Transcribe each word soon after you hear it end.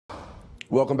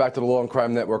Welcome back to the Law and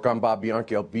Crime Network. I'm Bob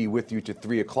Bianchi. I'll be with you to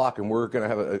 3 o'clock, and we're going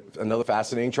to have another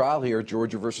fascinating trial here,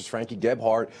 Georgia versus Frankie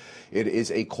Gebhardt. It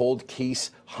is a cold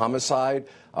case homicide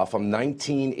from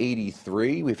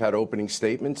 1983. We've had opening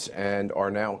statements and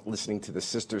are now listening to the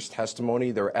sisters'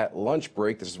 testimony. They're at lunch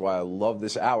break. This is why I love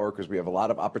this hour, because we have a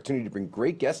lot of opportunity to bring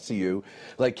great guests to you,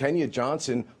 like Kenya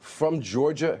Johnson from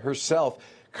Georgia herself,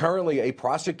 currently a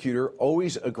prosecutor,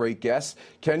 always a great guest.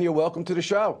 Kenya, welcome to the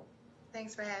show.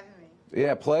 Thanks for having me.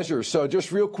 Yeah, pleasure. So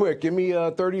just real quick, give me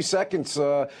 30 seconds.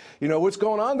 What's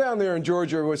going on down there in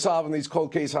Georgia with solving these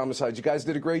cold case homicides? You guys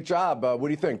did a great job. What do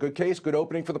you think? Good case, good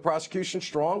opening for the prosecution,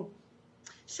 strong?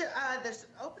 Sure. The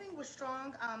opening was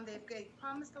strong. They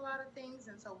promised a lot of things,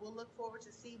 and so we'll look forward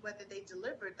to see whether they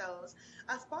delivered those.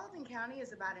 Spalding County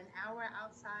is about an hour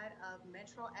outside of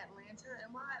Metro Atlanta,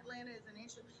 and while Atlanta is an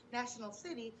international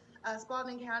city,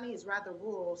 Spalding County is rather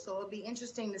rural, so it'll be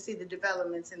interesting to see the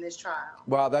developments in this trial.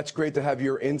 Wow, that's great to have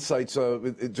your insights,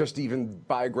 just even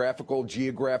biographical,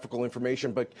 geographical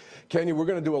information. But Kenya, we're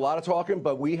going to do a lot of talking,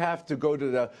 but we have to go to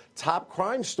the top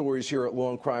crime stories here at Law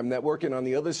and Crime Network, and on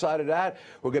the other side of that,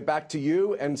 we'll get back to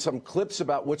you and some clips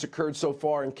about what's occurred so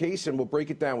far in case, and we'll break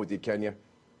it down with you, Kenya.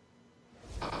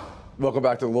 Welcome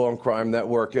back to the Law and Crime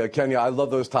Network. Kenya, I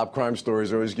love those top crime stories.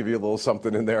 They always give you a little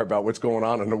something in there about what's going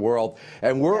on in the world.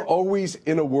 And we're always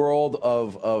in a world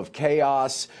of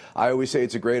chaos. I always say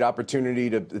it's a great opportunity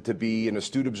to be an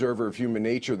astute observer of human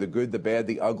nature, the good, the bad,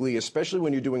 the ugly, especially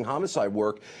when you're doing homicide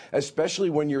work, especially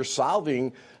when you're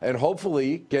solving and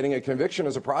hopefully getting a conviction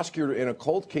as a prosecutor in a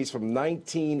cold case from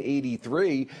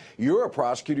 1983. You're a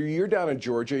prosecutor. You're down in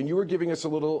Georgia, and you were giving us a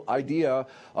little idea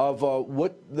of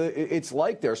what it's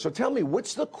like there. So tell me,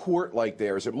 what's the court like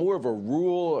there? Is it more of a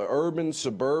rural, urban,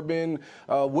 suburban?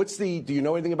 Do you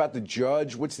know anything about the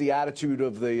judge? What's the attitude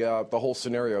of the whole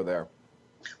scenario there?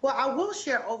 Well, I will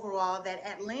share overall that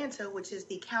Atlanta, which is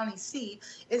the county seat,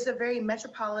 is a very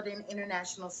metropolitan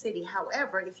international city.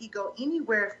 However, if you go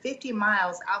anywhere 50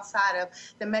 miles outside of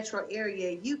the metro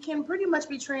area, you can pretty much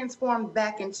be transformed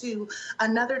back into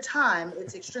another time.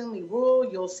 It's extremely rural.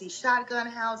 You'll see shotgun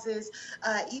houses.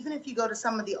 Even if you go to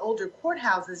some of the older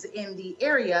courthouses in the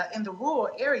area, in the rural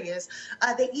areas,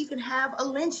 they even have a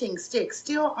lynching stick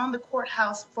still on the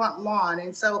courthouse front lawn.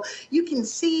 And so you can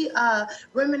see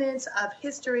remnants of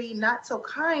history, not so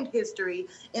kind history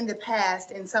in the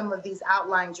past in some of these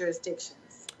outlying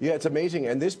jurisdictions. Yeah, it's amazing.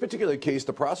 And this particular case,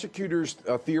 the prosecutor's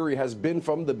theory has been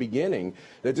from the beginning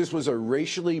that this was a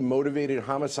racially motivated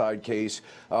homicide case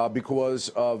because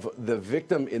of the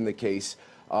victim in the case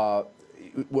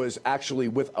was actually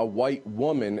with a white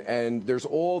woman, and there's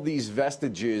all these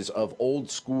vestiges of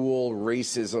old school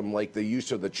racism, like the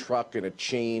use of the truck and a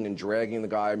chain and dragging the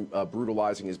guy,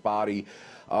 brutalizing his body.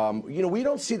 We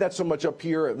don't see that so much up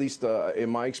here, at least in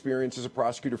my experience as a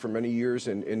prosecutor for many years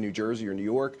in New Jersey or New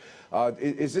York.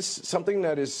 Is this something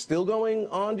that is still going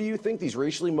on, do you think, these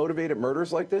racially motivated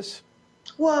murders like this?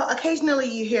 Well, occasionally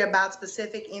you hear about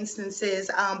specific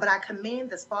instances, but I commend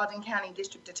the Spalding County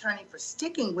District Attorney for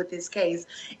sticking with this case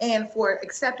and for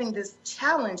accepting this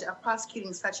challenge of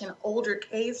prosecuting such an older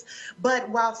case. But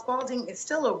while Spalding is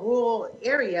still a rural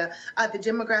area, the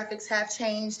demographics have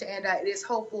changed, and it is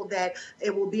hopeful that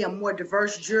it will be a more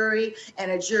diverse jury and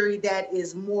a jury that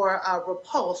is more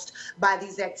repulsed by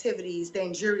these activities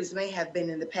than juries may have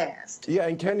been in the past. Yeah,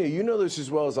 and Kenya, you know this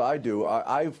as well as I do.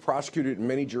 I've prosecuted in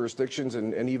many jurisdictions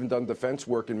and even done defense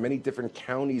work in many different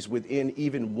counties within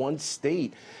even one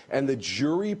state. And the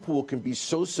jury pool can be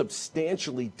so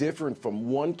substantially different from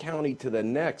one county to the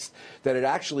next that it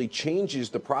actually changes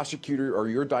the prosecutor or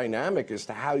your dynamic as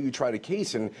to how you try to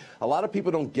case. And a lot of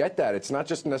people don't get that. It's not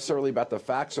just necessarily about the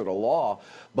facts or the law,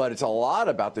 but it's a lot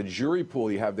about the jury pool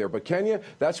you have there. But Kenya,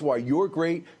 that's why you're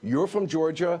great. You're from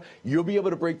Georgia. You'll be able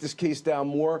to break this case down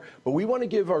more. But we want to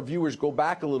give our viewers, go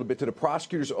back a little bit to the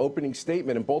prosecutor's opening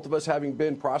statement. And both of us having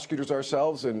been prosecutors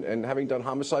ourselves and having done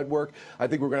homicide work, I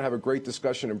think we're going to have a great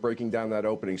discussion in breaking down that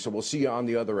opening. So we'll see you on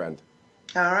the other end.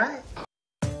 All right.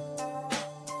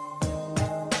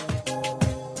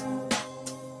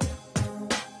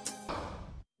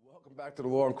 Back to the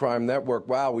Law and Crime Network.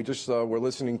 Wow, we just were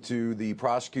listening to the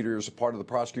prosecutors, part of the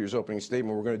prosecutor's opening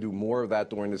statement. We're going to do more of that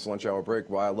during this lunch hour break.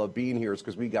 Why I love being here is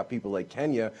because we got people like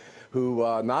Kenya, who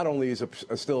not only is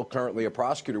still currently a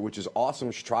prosecutor, which is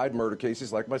awesome. She tried murder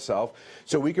cases like myself,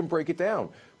 so we can break it down.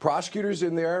 Prosecutors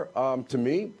in there, to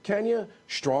me, Kenya,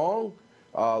 strong.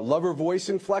 Love her voice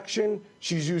inflection.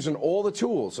 She's using all the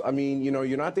tools. I mean, you know,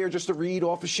 you're not there just to read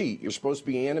off a sheet. You're supposed to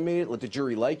be animated, let the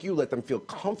jury like you, let them feel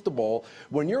comfortable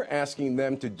when you're asking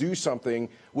them to do something,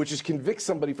 which is convict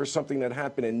somebody for something that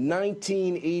happened in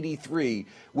 1983,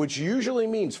 which usually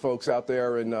means, folks out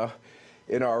there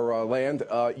in our land.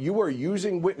 You are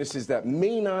using witnesses that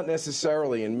may not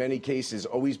necessarily, in many cases,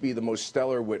 always be the most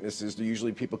stellar witnesses. They're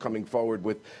usually people coming forward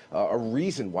with a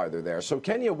reason why they're there. So,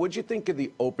 Kenya, what'd you think of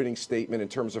the opening statement in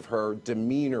terms of her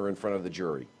demeanor in front of the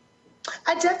jury?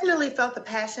 I definitely felt the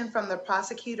passion from the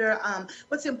prosecutor.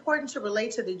 What's important to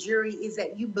relate to the jury is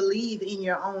that you believe in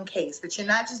your own case, that you're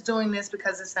not just doing this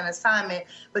because it's an assignment,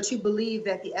 but you believe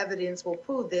that the evidence will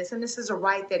prove this. And this is a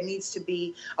right that needs to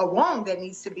be, a wrong that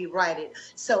needs to be righted.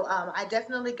 So I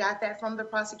definitely got that from the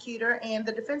prosecutor. And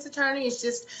the defense attorney is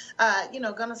just,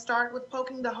 going to start with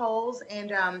poking the holes.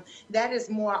 And that is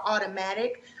more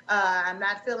automatic. I'm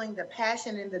not feeling the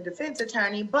passion in the defense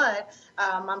attorney, but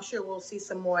I'm sure we'll see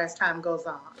some more as time goes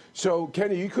on. So,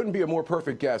 Kenny, you couldn't be a more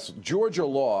perfect guest. Georgia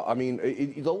law, I mean,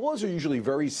 the laws are usually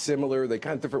very similar. They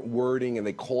kind of different wording and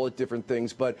they call it different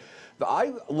things. But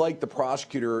I like the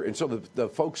prosecutor, and so the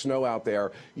folks know out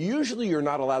there, usually you're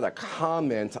not allowed to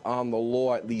comment on the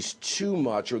law at least too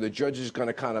much, or the judge is going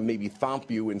to kind of maybe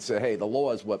thump you and say, hey, the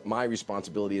law is what my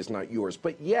responsibility is, not yours.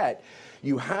 But yet,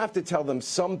 you have to tell them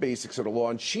some basics of the law.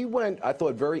 And she went, I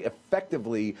thought, very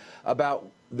effectively about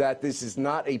that this is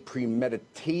not a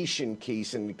premeditation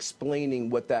case and explaining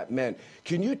what that meant.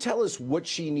 Can you tell us what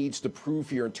she needs to prove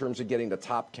here in terms of getting the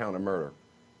top count of murder?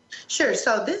 Sure.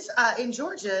 So this, in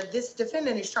Georgia, this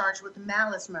defendant is charged with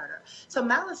malice murder. So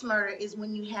malice murder is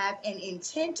when you have an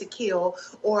intent to kill,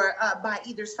 or by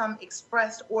either some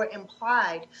expressed or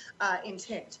implied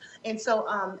intent. And so,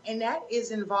 and that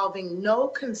is involving no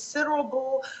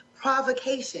considerable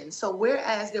provocation. So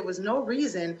whereas there was no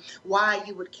reason why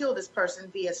you would kill this person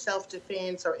via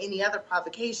self-defense or any other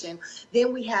provocation,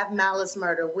 then we have malice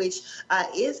murder, which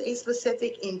is a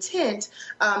specific intent.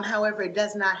 However, it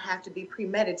does not have to be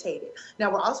premeditated.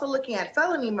 Now, we're also looking at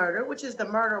felony murder, which is the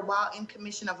murder while in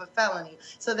commission of a felony.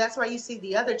 So that's why you see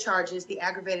the other charges, the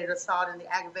aggravated assault and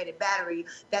the aggravated battery.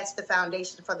 That's the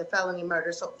foundation for the felony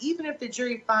murder. So even if the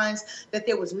jury finds that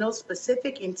there was no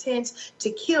specific intent to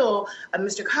kill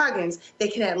Mr. Coggins, they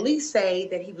can at least say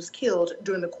that he was killed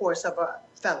during the course of a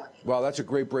felony. Well, that's a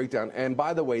great breakdown. And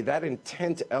by the way, that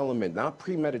intent element, not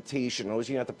premeditation, always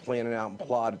you have to plan it out and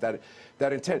plot it,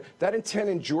 that intent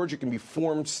in Georgia can be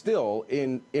formed still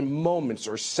in moments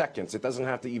or seconds. It doesn't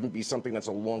have to even be something that's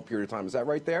a long period of time. Is that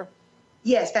right there?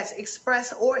 Yes, that's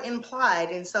expressed or implied.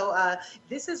 And so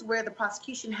this is where the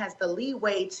prosecution has the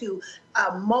leeway to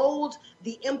mold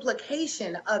the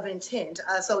implication of intent.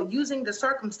 So using the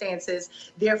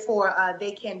circumstances, therefore,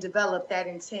 they can develop that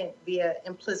intent via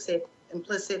implicit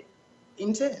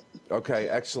intent. Okay,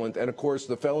 excellent. And of course,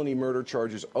 the felony murder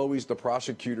charge is always the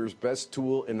prosecutor's best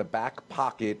tool in the back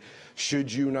pocket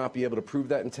should you not be able to prove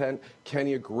that intent.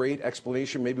 Kenny, a great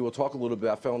explanation. Maybe we'll talk a little bit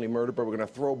about felony murder, but we're going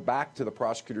to throw back to the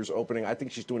prosecutor's opening. I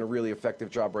think she's doing a really effective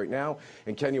job right now.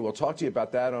 And Kenny, we'll talk to you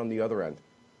about that on the other end.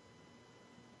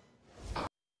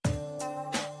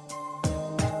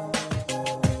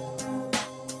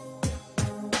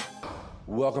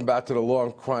 Welcome back to the Law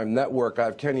and Crime Network. I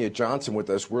have Kenya Johnson with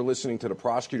us. We're listening to the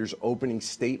prosecutor's opening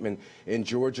statement in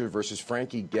Georgia versus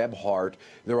Frankie Gebhardt.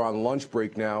 They're on lunch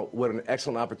break now. What an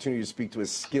excellent opportunity to speak to a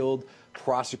skilled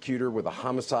prosecutor with a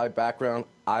homicide background.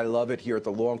 I love it here at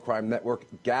the Law and Crime Network.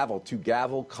 Gavel to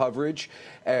gavel coverage.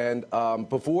 And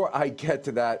before I get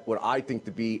to that, what I think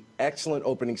to be excellent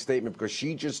opening statement, because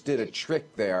she just did a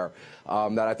trick there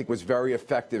that I think was very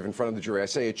effective in front of the jury. I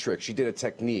say a trick. She did a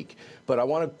technique. But I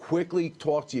want to quickly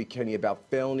talk to you, Kenny, about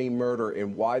felony murder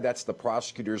and why that's the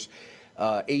prosecutor's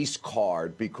ace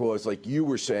card, because like you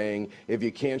were saying, if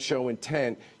you can't show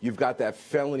intent, you've got that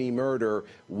felony murder.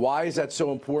 Why is that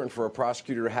so important for a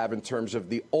prosecutor to have in terms of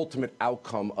the ultimate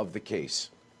outcome of the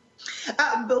case?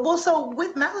 So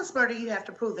with malice murder, you have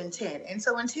to prove intent. And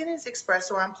so intent is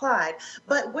expressed or implied.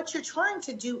 But what you're trying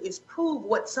to do is prove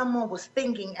what someone was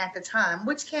thinking at the time,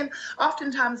 which can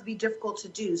oftentimes be difficult to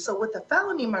do. So with a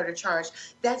felony murder charge,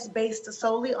 that's based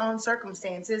solely on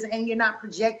circumstances, and you're not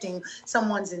projecting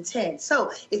someone's intent.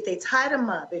 So if they tied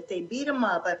him up, if they beat him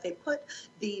up, if they put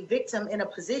the victim in a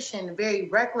position, very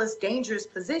reckless, dangerous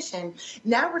position,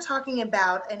 now we're talking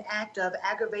about an act of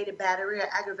aggravated battery or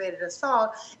aggravated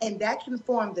assault, and that can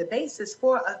form the basis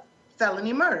for a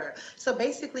felony murder. So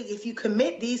basically, if you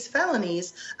commit these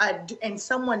felonies and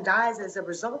someone dies as a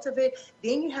result of it,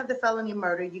 then you have the felony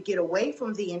murder. You get away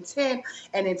from the intent,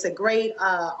 and it's a great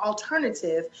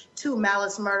alternative to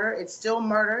malice murder. It's still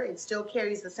murder. It still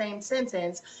carries the same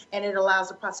sentence, and it allows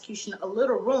the prosecution a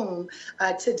little room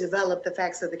to develop the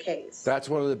facts of the case. That's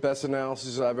one of the best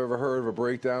analyses I've ever heard of a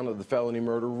breakdown of the felony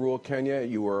murder rule, Kenya.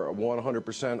 You were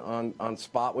 100% on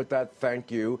spot with that. Thank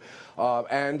you.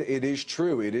 And it is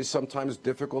true. It is sometimes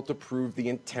difficult to prove the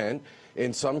intent.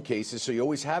 in some cases. So you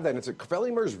always have that. And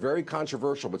felony murder is very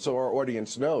controversial, but so our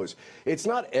audience knows, it's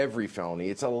not every felony.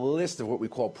 It's a list of what we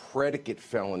call predicate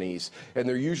felonies, and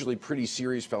they're usually pretty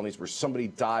serious felonies where somebody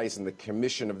dies in the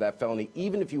commission of that felony,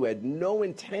 even if you had no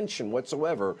intention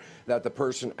whatsoever that the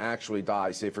person actually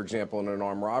dies. Say, for example, in an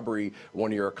armed robbery,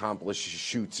 one of your accomplices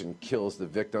shoots and kills the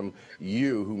victim.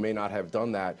 You, who may not have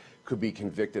done that, could be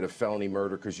convicted of felony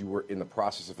murder because you were in the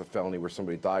process of a felony where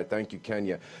somebody died. Thank you,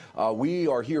 Kenya. We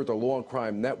are here at the Law and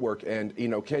Crime Network, and, you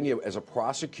know, Kenya, as a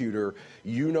prosecutor,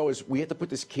 you know, we have to put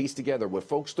this case together. What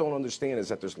folks don't understand is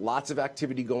that there's lots of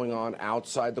activity going on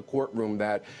outside the courtroom,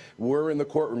 that we're in the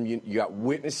courtroom. You got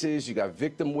witnesses, you got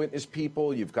victim witness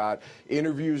people, you've got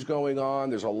interviews going on.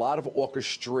 There's a lot of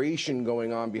orchestration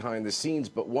going on behind the scenes,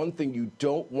 but one thing you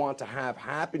don't want to have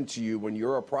happen to you when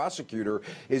you're a prosecutor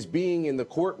is being in the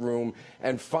courtroom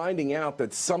and finding out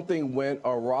that something went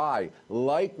awry,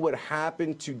 like what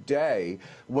happened today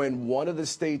when one of the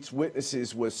state's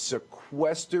witnesses was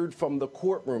sequestered from the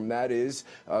courtroom. That is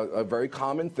a very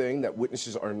common thing, that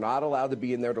witnesses are not allowed to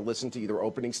be in there to listen to either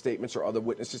opening statements or other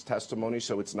witnesses' testimony,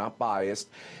 so it's not biased.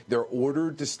 They're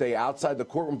ordered to stay outside the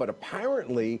courtroom, but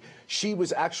apparently she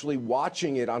was actually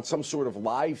watching it on some sort of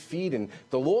live feed, and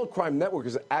the Law and Crime Network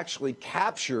has actually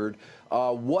captured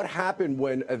what happened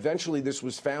when eventually this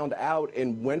was found out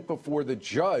and went before the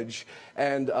judge.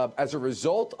 And as a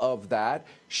result of that,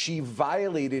 she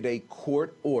violated a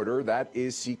court order, that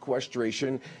is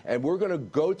sequestration. And we're going to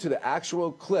go to the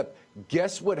actual clip.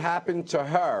 Guess what happened to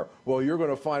her? Well, you're going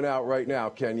to find out right now,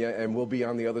 Kenya, and we'll be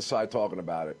on the other side talking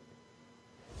about it.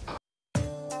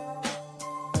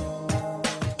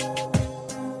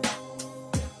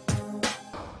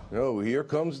 Oh, here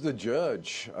comes the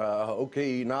judge.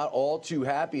 Okay, not all too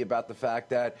happy about the fact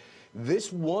that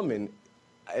this woman,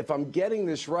 if I'm getting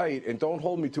this right, and don't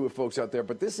hold me to it, folks out there,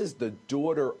 but this is the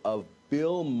daughter of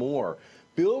Bill Moore.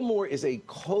 Bill Moore is a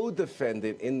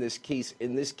co-defendant in this case,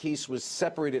 and this case was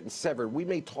separated and severed. We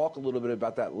may talk a little bit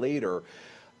about that later.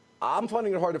 I'm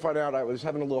finding it hard to find out. I was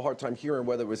having a little hard time hearing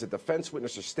whether it was a defense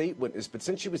witness or state witness, but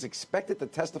since she was expected to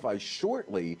testify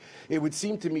shortly, it would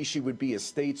seem to me she would be a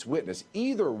state's witness.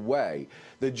 Either way,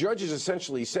 the judge is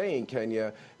essentially saying,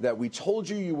 Kenya, that we told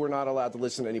you you were not allowed to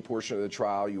listen to any portion of the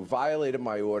trial. You violated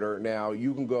my order. Now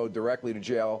you can go directly to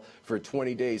jail for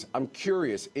 20 days. I'm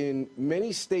curious, in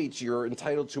many states, you're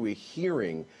entitled to a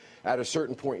hearing at a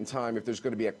certain point in time if there's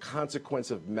going to be a consequence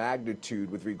of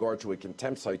magnitude with regard to a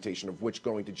contempt citation, of which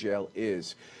going to jail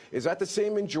is. Is that the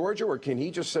same in Georgia, or can he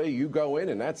just say you go in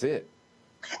and that's it?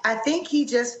 I think he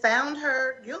just found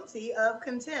her guilty of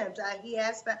contempt. He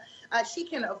has found, she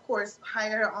can, of course,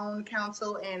 hire her own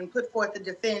counsel and put forth a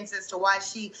defense as to why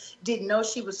she didn't know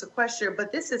she was sequestered.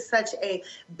 But this is such a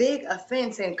big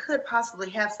offense and could possibly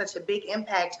have such a big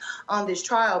impact on this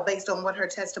trial based on what her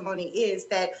testimony is,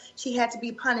 that she had to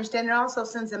be punished. And it also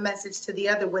sends a message to the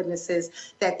other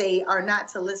witnesses that they are not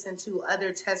to listen to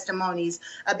other testimonies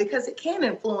because it can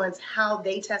influence how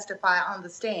they testify on the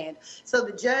stand. So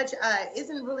the judge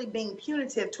isn't really being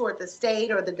punitive toward the state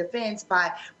or the defense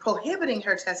by prohibiting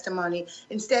her testimony.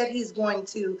 Instead, he's going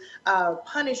to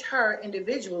punish her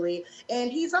individually.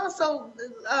 And he's also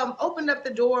opened up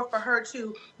the door for her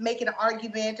to make an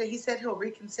argument. He said he'll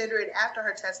reconsider it after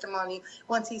her testimony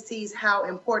once he sees how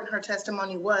important her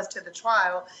testimony was to the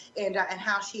trial and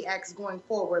how she acts going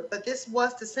forward. But this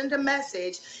was to send a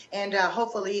message, and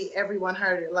hopefully everyone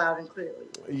heard it loud and clearly.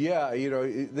 Yeah, you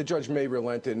know, the judge may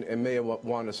relent and may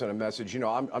want to send a message. You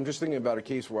know, I'm just thinking about a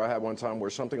case where I had one time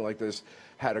where something like this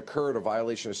had occurred, a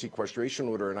violation of sequestration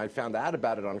order, and I found out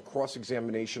about it on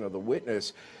cross-examination of the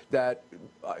witness that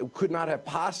could not have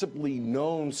possibly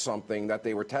known something that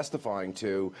they were testifying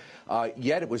to,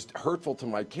 yet it was hurtful to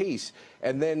my case.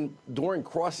 And then during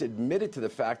cross admitted to the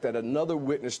fact that another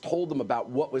witness told them about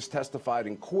what was testified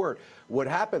in court. What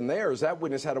happened there is that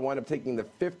witness had to wind up taking the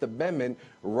Fifth Amendment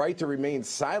right to remain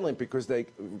silent because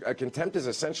contempt is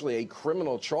essentially a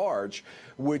criminal charge,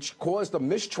 which caused a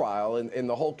mistrial in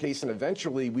the whole case, and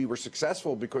eventually we were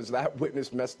successful because that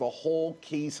witness messed the whole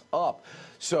case up.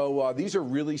 So these are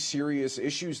really serious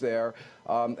issues there,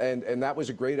 and that was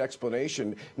a great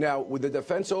explanation. Now, with the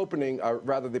defense opening,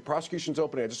 rather the prosecution's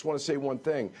opening, I just want to say one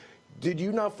thing. Did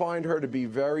you not find her to be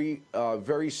very,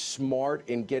 very smart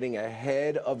in getting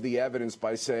ahead of the evidence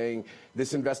by saying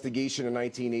this investigation in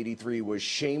 1983 was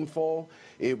shameful,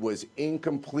 it was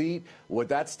incomplete? What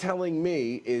that's telling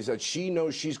me is that she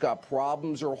knows she's got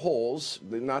problems or holes,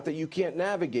 not that you can't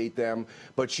navigate them,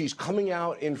 but she's coming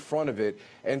out in front of it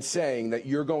and saying that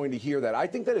you're going to hear that. I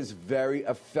think that is very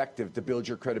effective to build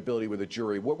your credibility with a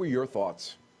jury. What were your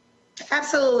thoughts?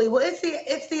 Absolutely. Well,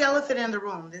 it's the elephant in the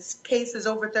room. This case is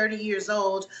over 30 years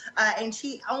old, and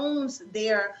she owns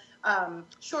their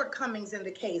shortcomings in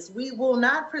the case. We will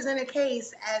not present a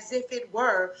case as if it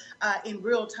were in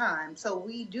real time. So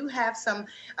we do have some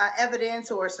evidence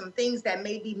or some things that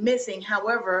may be missing.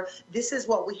 However, this is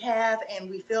what we have, and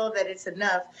we feel that it's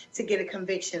enough to get a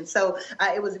conviction. So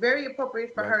it was very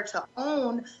appropriate for her to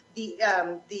own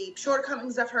the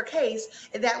shortcomings of her case.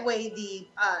 And that way,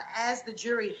 as the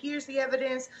jury hears the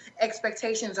evidence,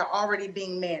 expectations are already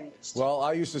being managed. Well,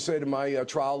 I used to say to my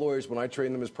trial lawyers when I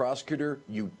trained them as prosecutor,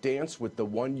 you dance with the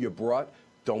one you brought.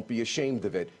 Don't be ashamed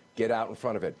of it. Get out in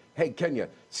front of it. Hey, Kenya,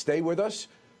 stay with us.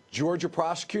 Georgia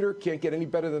prosecutor, can't get any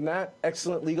better than that.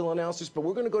 Excellent legal analysis. But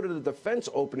we're going to go to the defense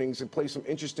openings and play some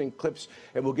interesting clips,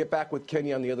 and we'll get back with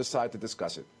Kenya on the other side to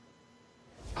discuss it.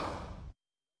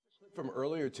 From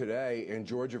earlier today in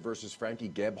Georgia versus Frankie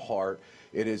Gebhardt,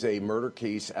 it is a murder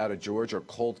case out of Georgia, a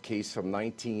cold case from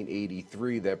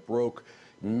 1983 that broke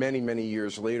many, many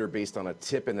years later based on a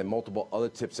tip and then multiple other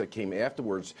tips that came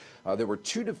afterwards. There were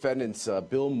two defendants,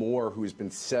 Bill Moore, who has been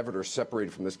severed or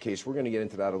separated from this case. We're going to get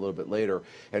into that a little bit later.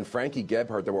 And Frankie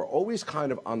Gebhardt, they were always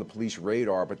kind of on the police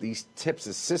radar, but these tips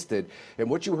assisted. And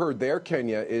what you heard there,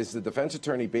 Kenya, is the defense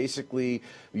attorney basically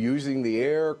using the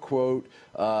air quote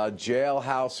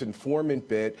jailhouse informant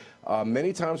bit.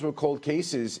 Many times with cold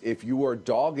cases, if you are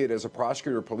dogged as a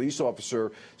prosecutor or police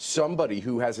officer, somebody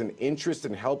who has an interest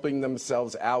in helping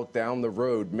themselves out down the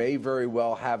road may very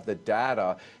well have the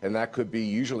data, and that could be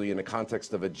usually in the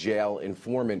context of a jail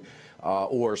informant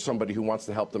or somebody who wants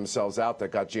to help themselves out that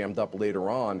got jammed up later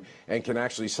on and can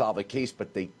actually solve a case,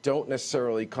 but they don't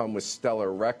necessarily come with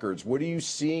stellar records. What are you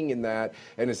seeing in that,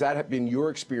 and has that been your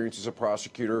experience as a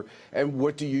prosecutor, and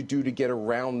what do you do to get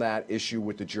around that issue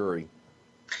with the jury?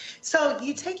 So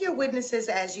you take your witnesses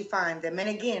as you find them. And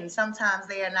again, sometimes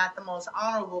they are not the most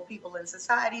honorable people in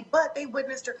society, but they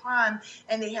witnessed a crime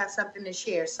and they have something to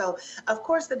share. So, of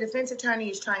course, the defense attorney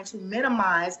is trying to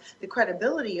minimize the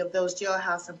credibility of those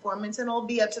jailhouse informants, and it'll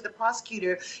be up to the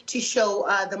prosecutor to show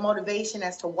the motivation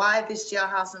as to why this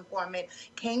jailhouse informant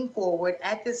came forward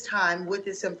at this time with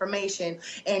this information,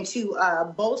 and to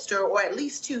bolster or at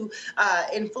least to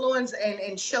influence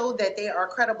and show that they are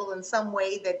credible in some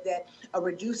way, that a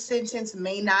reduced sentence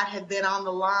may not have been on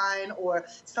the line, or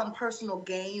some personal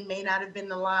gain may not have been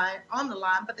on the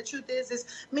line. But the truth is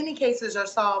many cases are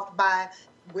solved by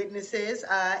witnesses,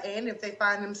 and if they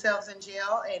find themselves in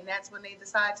jail and that's when they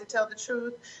decide to tell the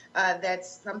truth,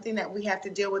 that's something that we have to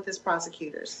deal with as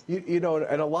prosecutors. You know,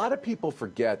 and a lot of people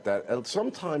forget that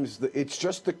sometimes it's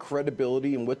just the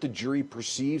credibility and what the jury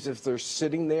perceives if they're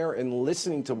sitting there and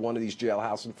listening to one of these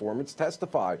jailhouse informants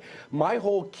testify. My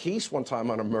whole case one time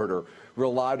on a murder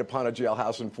relied upon a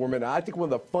jailhouse informant. And I think one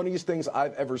of the funniest things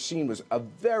I've ever seen was a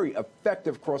very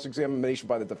effective cross-examination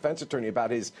by the defense attorney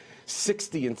about his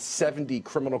 60 and 70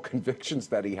 criminal convictions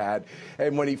that he had.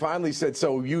 And when he finally said,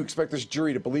 "So you expect this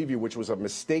jury to believe you," which was a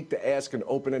mistake to ask an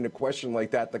open-ended question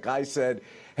like that, the guy said,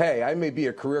 "Hey, I may be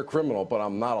a career criminal, but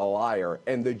I'm not a liar."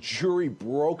 And the jury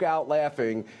broke out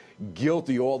laughing,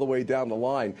 guilty all the way down the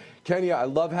line. Kenya, I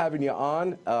love having you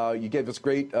on. You gave us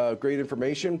great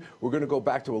information. We're going to go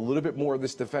back to a little bit more of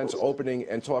this defense opening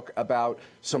and talk about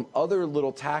some other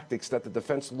little tactics that the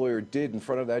defense lawyer did in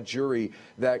front of that jury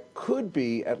that could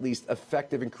be at least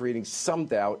effective in creating some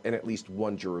doubt in at least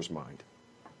one juror's mind.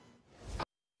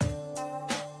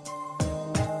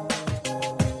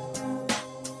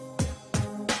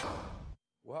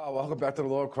 Welcome back to the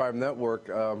Law&Crime Network.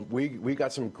 We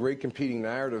got some great competing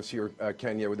narratives here,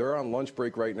 Kenya. They're on lunch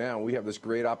break right now. We have this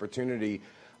great opportunity.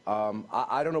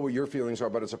 I don't know what your feelings are,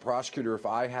 but as a prosecutor, if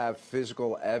I have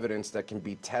physical evidence that can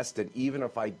be tested, even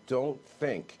if I don't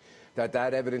think that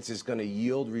evidence is going to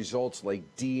yield results like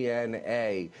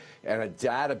DNA and a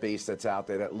database that's out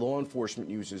there that law enforcement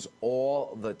uses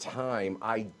all the time,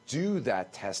 I do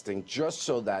that testing just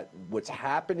so that what's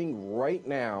happening right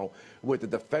now with the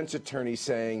defense attorney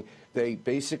saying they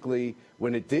basically,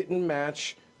 when it didn't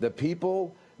match the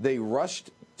people, they rushed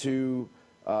to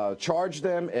charge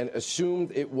them and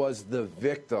assumed it was the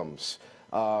victims.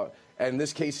 And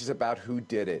this case is about who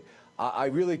did it. I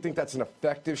really think that's an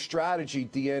effective strategy.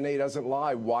 DNA doesn't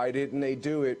lie. Why didn't they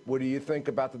do it? What do you think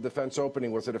about the defense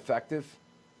opening? Was it effective?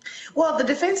 Well, the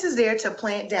defense is there to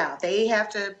plant doubt. They have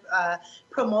to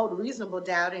promote reasonable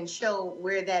doubt and show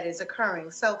where that is occurring.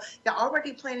 So they're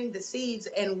already planting the seeds.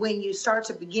 And when you start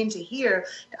to begin to hear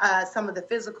some of the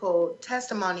physical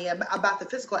testimony about the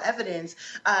physical evidence,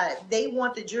 they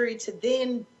want the jury to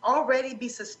then already be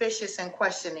suspicious and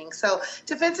questioning. So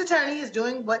defense attorney is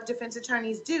doing what defense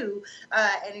attorneys do.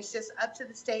 And it's just up to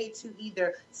the state to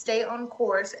either stay on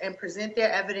course and present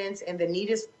their evidence in the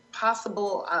neatest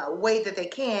possible way that they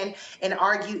can and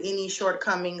argue any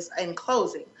shortcomings in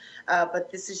closing.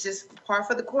 But this is just par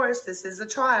for the course. This is a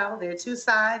trial. There are two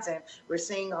sides, and we're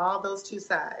seeing all those two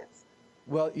sides.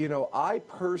 Well, you know, I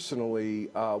personally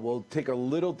will take a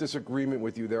little disagreement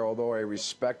with you there, although I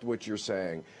respect what you're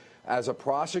saying. As a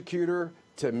prosecutor,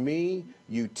 to me,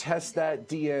 you test that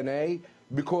DNA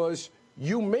because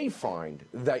you may find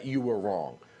that you were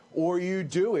wrong. Or you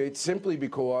do it simply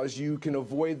because you can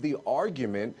avoid the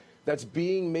argument that's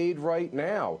being made right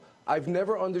now. I've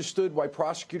never understood why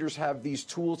prosecutors have these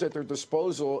tools at their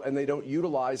disposal and they don't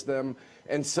utilize them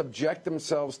and subject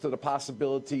themselves to the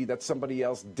possibility that somebody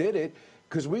else did it,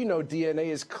 because we know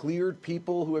DNA has cleared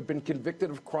people who have been convicted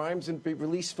of crimes and be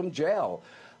released from jail.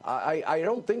 I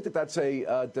don't think that that's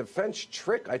a defense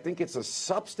trick. I think it's a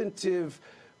substantive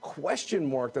question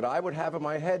mark that I would have in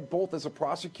my head, both as a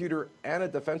prosecutor and a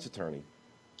defense attorney.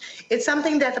 It's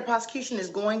something that the prosecution is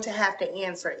going to have to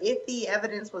answer. If the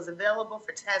evidence was available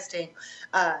for testing,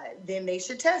 then they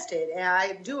should test it. And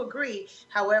I do agree.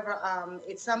 However,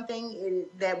 it's something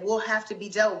that will have to be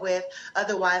dealt with.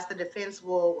 Otherwise, the defense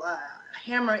will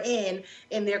hammer in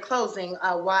their closing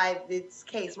why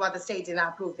the state did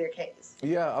not prove their case.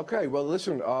 Yeah, okay. Well,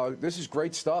 listen, this is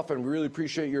great stuff, and we really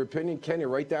appreciate your opinion. Ken, you're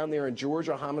right down there in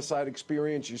Georgia, homicide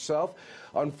experience yourself.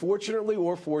 Unfortunately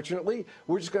or fortunately,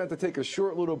 we're just going to have to take a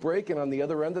short little break, and on the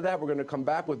other end of that, we're going to come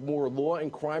back with more law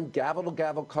and crime,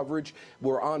 gavel-to-gavel coverage.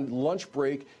 We're on lunch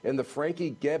break in the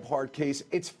Frankie Gebhardt case.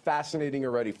 It's fascinating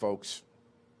already, folks.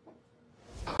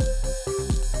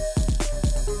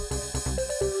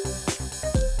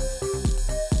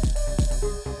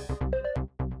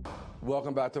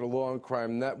 Welcome back to the Law and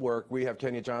Crime Network. We have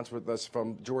Kenya Johnson with us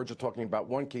from Georgia talking about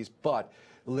one case, but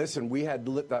listen, we had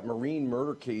that Marine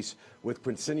murder case with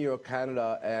Quincinio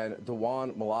Canada and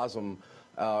Dewan Malazam,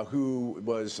 who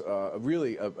was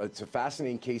really it's a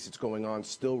fascinating case that's going on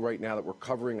still right now that we're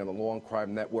covering on the Law and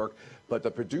Crime Network. But the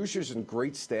producers and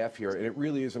great staff here, and it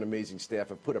really is an amazing staff,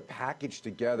 have put a package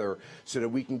together so that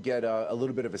we can get a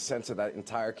little bit of a sense of that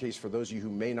entire case for those of you who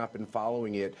may not have been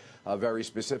following it very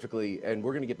specifically. And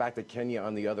we're going to get back to Kenya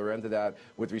on the other end of that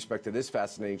with respect to this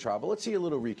fascinating trial. But let's see a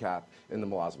little recap in the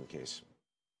Malazam case.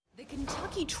 The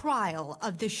Kentucky trial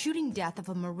of the shooting death of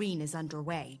a Marine is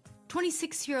underway.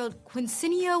 26-year-old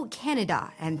Quincinio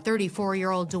Canada and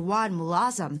 34-year-old Dewan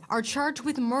Malazam are charged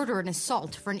with murder and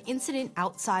assault for an incident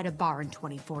outside a bar in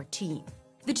 2014.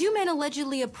 The two men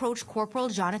allegedly approached Corporal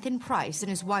Jonathan Price and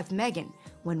his wife Megan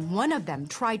when one of them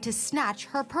tried to snatch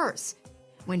her purse.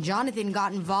 When Jonathan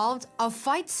got involved, a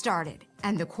fight started,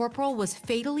 and the corporal was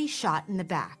fatally shot in the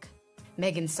back.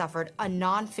 Megan suffered a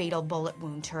non-fatal bullet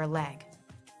wound to her leg.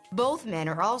 Both men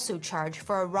are also charged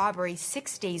for a robbery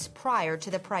 6 days prior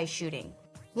to the Price shooting.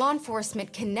 Law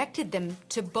enforcement connected them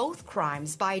to both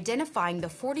crimes by identifying the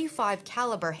 .45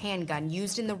 caliber handgun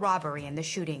used in the robbery and the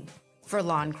shooting. For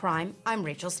Law and Crime, I'm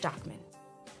Rachel Stockman.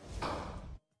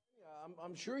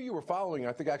 I'm sure you were following.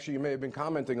 I think actually you may have been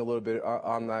commenting a little bit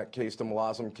on that case, the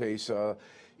Malazam case.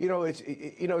 You know,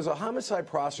 as a homicide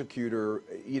prosecutor,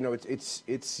 you know,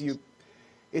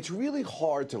 it's really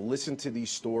hard to listen to these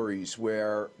stories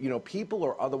where, you know, people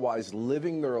are otherwise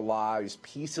living their lives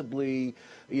peaceably,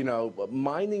 you know,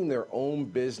 minding their own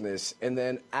business, and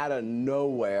then out of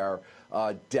nowhere,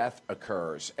 death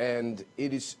occurs. And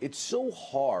it's so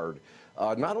hard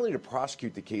not only to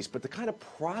prosecute the case, but to kind of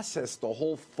process the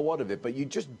whole thought of it. But you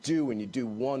just do, and you do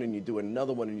one, and you do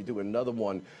another one, and you do another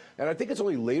one. And I think it's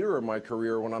only later in my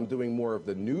career when I'm doing more of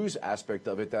the news aspect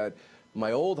of it that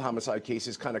my old homicide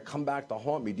cases kind of come back to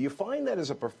haunt me. Do you find that as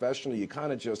a professional, you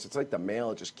kind of just, it's like the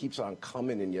mail, it just keeps on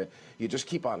coming and you just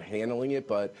keep on handling it?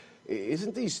 But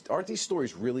aren't these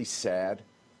stories really sad?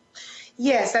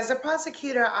 Yes, as a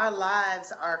prosecutor, our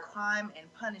lives are crime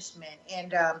and punishment,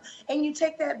 and you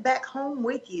take that back home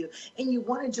with you, and you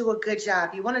want to do a good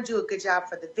job. You want to do a good job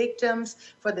for the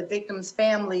victims'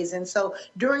 families, and so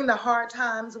during the hard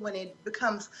times when it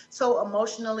becomes so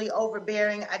emotionally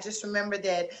overbearing, I just remember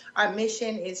that our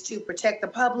mission is to protect the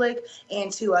public and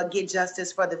to get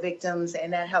justice for the victims,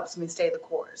 and that helps me stay the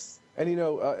course. And, you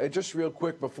know, just real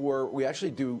quick before we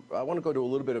actually do, I want to go to a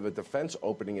little bit of a defense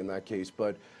opening in that case,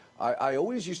 but I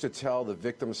always used to tell the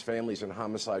victims' families in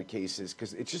homicide cases,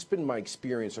 because it's just been my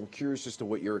experience, I'm curious as to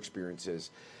what your experience is,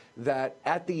 that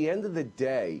at the end of the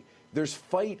day, there's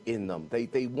fight in them.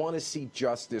 They want to see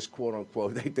justice, quote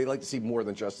unquote. They like to see more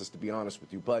than justice, to be honest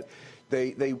with you. But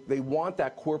they want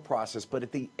that court process. But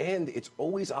at the end, it's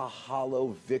always a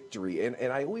hollow victory.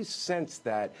 And I always sense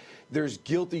that there's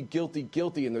guilty, guilty,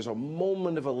 guilty, and there's a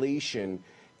moment of elation.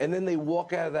 And then they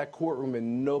walk out of that courtroom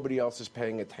and nobody else is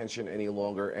paying attention any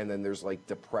longer. And then there's like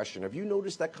depression. Have you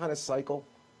noticed that kind of cycle?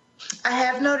 I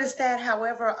have noticed that.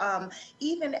 However,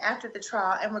 even after the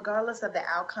trial, and regardless of the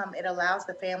outcome, it allows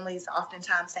the families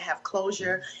oftentimes to have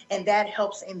closure, and that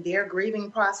helps in their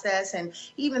grieving process. And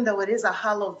even though it is a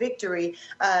hollow victory,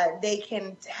 they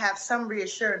can have some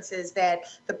reassurances that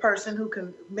the person who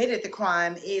committed the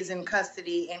crime is in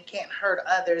custody and can't hurt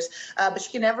others. But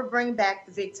you can never bring back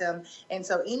the victim. And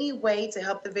so any way to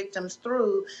help the victims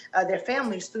through, their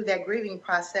families through that grieving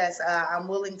process, I'm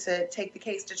willing to take the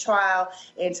case to trial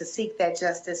and to seek that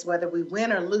justice, whether we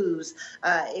win or lose.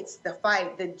 It's the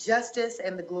fight. The justice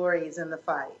and the glory is in the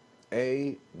fight.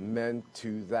 Amen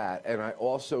to that. And I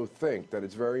also think that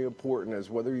it's very important, as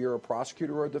whether you're a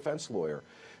prosecutor or a defense lawyer,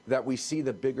 that we see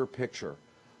the bigger picture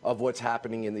of what's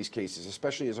happening in these cases,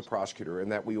 especially as a prosecutor,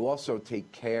 and that we also take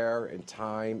care and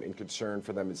time and concern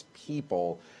for them as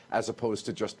people, as opposed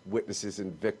to just witnesses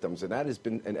and victims. And that has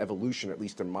been an evolution, at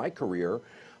least in my career.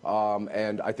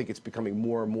 And I think it's becoming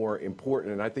more and more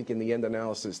important. And I think in the end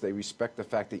analysis, they respect the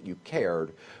fact that you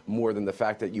cared more than the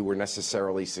fact that you were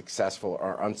necessarily successful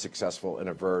or unsuccessful in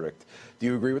a verdict. Do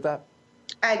you agree with that?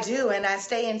 I do, and I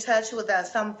stay in touch with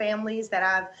some families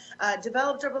that I've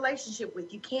developed a relationship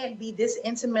with. You can't be this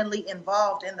intimately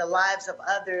involved in the lives of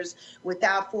others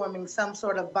without forming some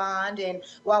sort of bond. And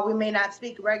while we may not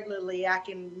speak regularly, I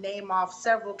can name off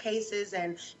several cases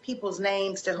and people's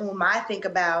names to whom I think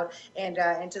about and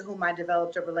to whom I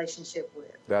developed a relationship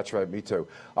with. That's right, me too.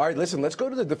 All right, listen, let's go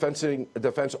to the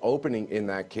defense opening in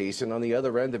that case, and on the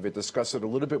other end of it, discuss it a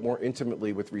little bit more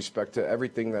intimately with respect to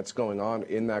everything that's going on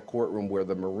in that courtroom where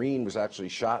the Marine was actually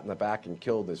shot in the back and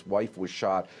killed. His wife was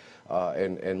shot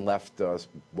and left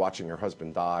watching her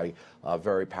husband die.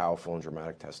 Very powerful and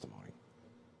dramatic testimony.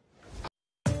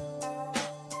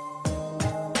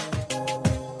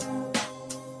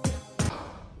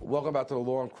 Welcome back to the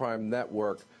Law and Crime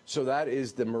Network. So that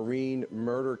is the Marine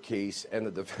murder case and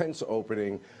the defense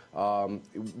opening.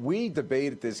 We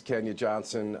debated this, Kenya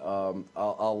Johnson,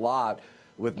 a lot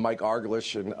with Mike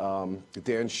Arglish and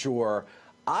Dan Shore.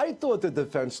 I thought the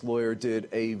defense lawyer did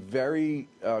a very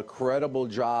credible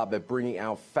job at bringing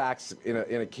out facts in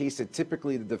a case that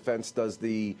typically the defense does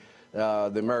the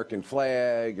American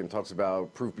flag and talks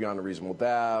about proof beyond a reasonable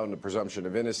doubt and the presumption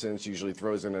of innocence, usually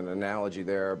throws in an analogy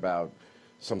there about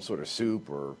some sort of soup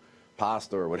or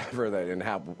pasta or whatever, and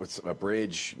how a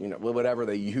bridge, you know, whatever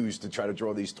they use to try to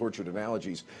draw these tortured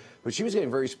analogies. But she was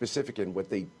getting very specific in what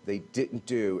they didn't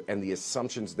do and the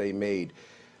assumptions they made.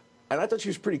 And I thought she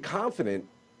was pretty confident.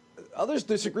 Others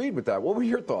disagreed with that. What were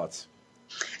your thoughts?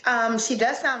 She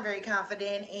does sound very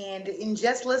confident, and in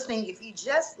just listening, if you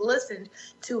just listened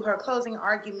to her closing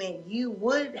argument, you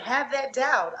would have that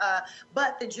doubt.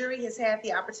 But the jury has had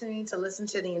the opportunity to listen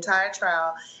to the entire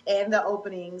trial and the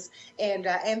openings, and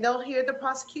they'll hear the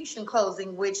prosecution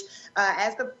closing, which,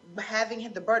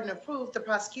 having the burden of proof, the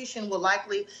prosecution will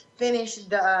likely finish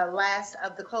the last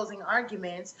of the closing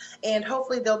arguments, and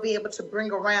hopefully they'll be able to bring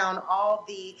around all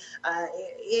the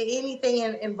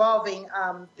anything involving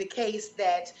the case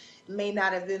that may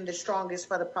not have been the strongest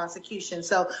for the prosecution.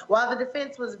 So while the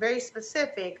defense was very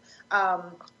specific,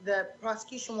 the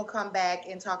prosecution will come back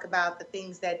and talk about the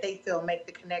things that they feel make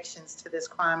the connections to this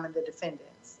crime and the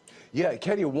defendants. Yeah,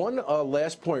 Kenya, one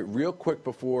last point real quick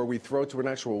before we throw to an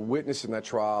actual witness in that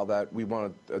trial that we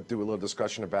want to do a little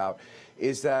discussion about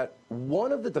is that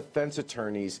one of the defense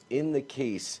attorneys in the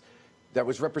case that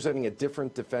was representing a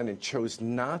different defendant chose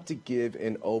not to give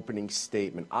an opening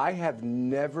statement. I have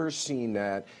never seen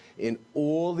that in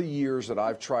all the years that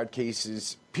I've tried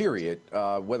cases, period,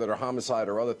 whether they're homicide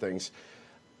or other things.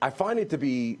 I find it to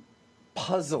be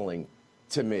puzzling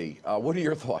to me. What are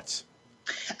your thoughts?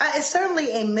 It's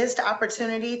certainly a missed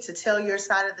opportunity to tell your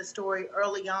side of the story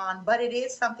early on, but it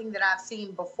is something that I've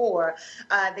seen before.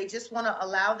 They just want to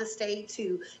allow the state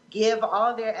to give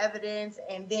all their evidence,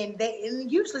 and then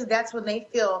usually that's when they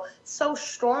feel so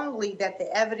strongly that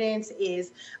the evidence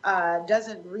is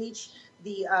doesn't reach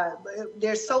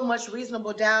there's so much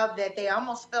reasonable doubt that they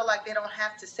almost feel like they don't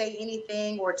have to say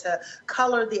anything or to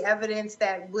color the evidence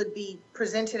that would be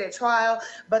presented at trial.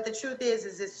 But the truth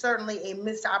is it's certainly a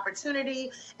missed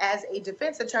opportunity. As a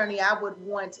defense attorney, I would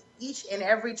want each and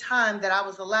every time that I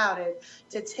was allowed it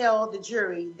to tell the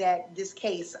jury that this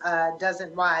case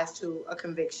doesn't rise to a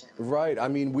conviction. Right. I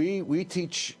mean, we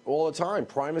teach all the time.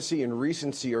 Primacy and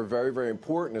recency are very, very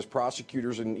important. As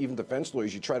prosecutors and even defense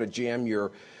lawyers, you try to jam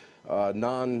your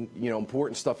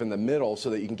important stuff in the middle so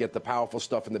that you can get the powerful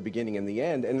stuff in the beginning and the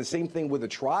end. And the same thing with a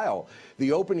trial.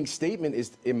 The opening statement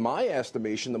is, in my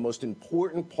estimation, the most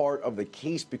important part of the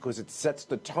case because it sets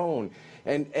the tone.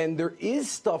 And there is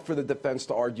stuff for the defense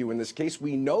to argue in this case.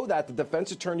 We know that the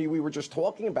defense attorney we were just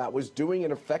talking about was doing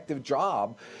an effective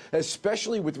job,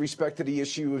 especially with respect to the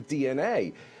issue of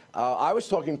DNA. I was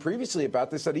talking previously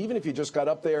about this, that even if you just got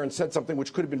up there and said something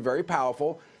which could have been very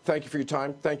powerful, thank you for your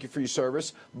time, thank you for your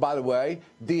service. By the way,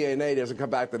 DNA doesn't come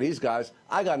back to these guys.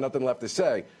 I got nothing left to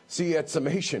say. See you at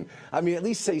summation. I mean, at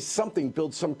least say something,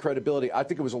 build some credibility. I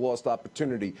think it was a lost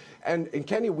opportunity. And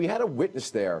Kenny, we had a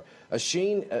witness there,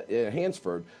 Shane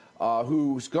Hansford,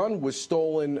 whose gun was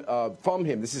stolen from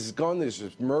him. This is his gun. This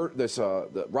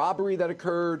the robbery that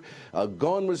occurred. A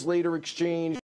gun was later exchanged.